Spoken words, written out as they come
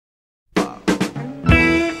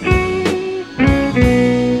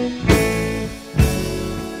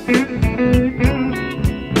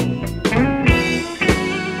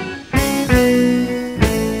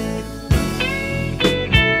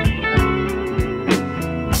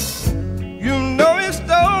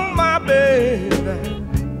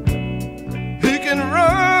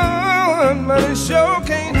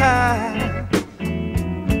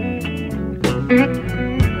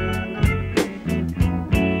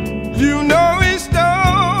You know he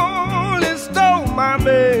stole my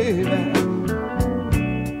baby.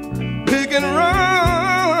 He can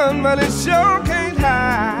run, but he sure can't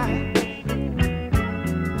hide.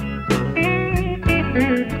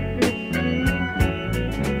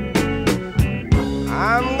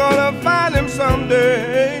 I'm gonna find him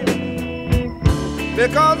someday,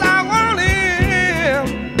 because I want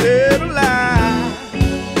him dead alive.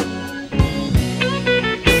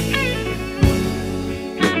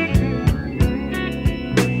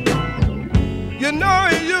 You know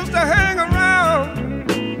he used to hang around,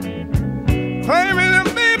 claiming to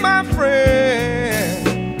be my friend,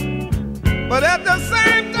 but at the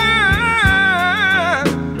same time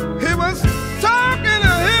he was talking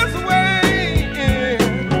to his way.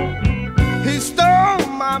 He stole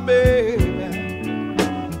my baby.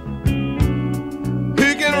 He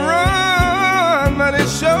can run, but he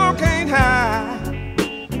sure can't hide.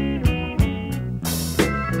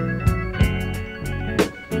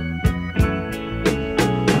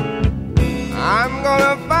 I'm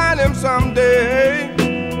gonna find him someday,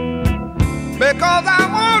 because I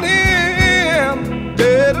want him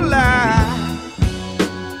dead alive.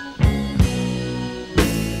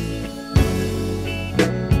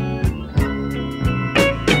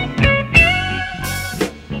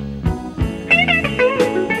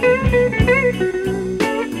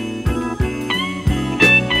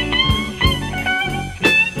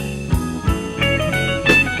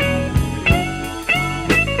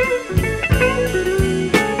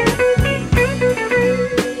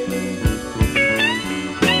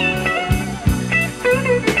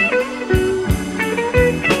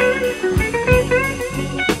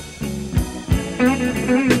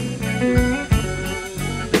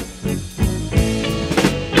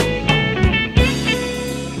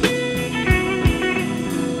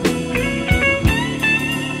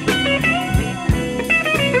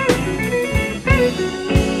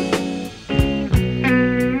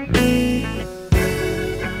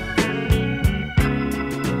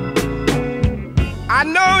 I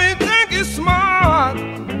know he think he's smart,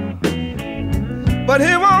 but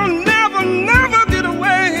he won't never get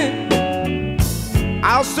away.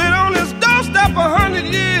 I'll sit on his doorstep 100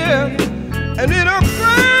 years, and it'll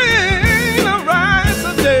rain a rice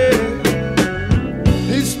a day.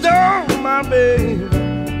 He stole my baby.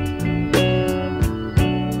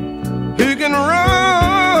 He can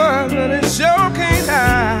run, but he sure can't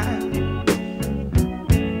hide.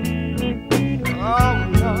 Oh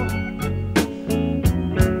no.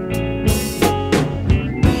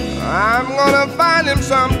 I'm gonna find him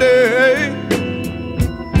someday,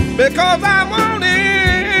 because I want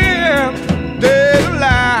him dead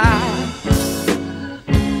alive.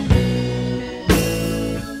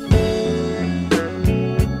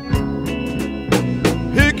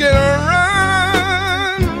 He can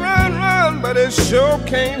run, but he sure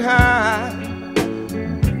can't hide.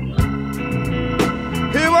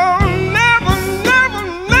 He won't never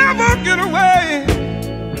get away.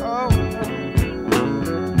 Oh, no.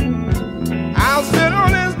 I'll sit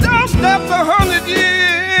on his doorstep 100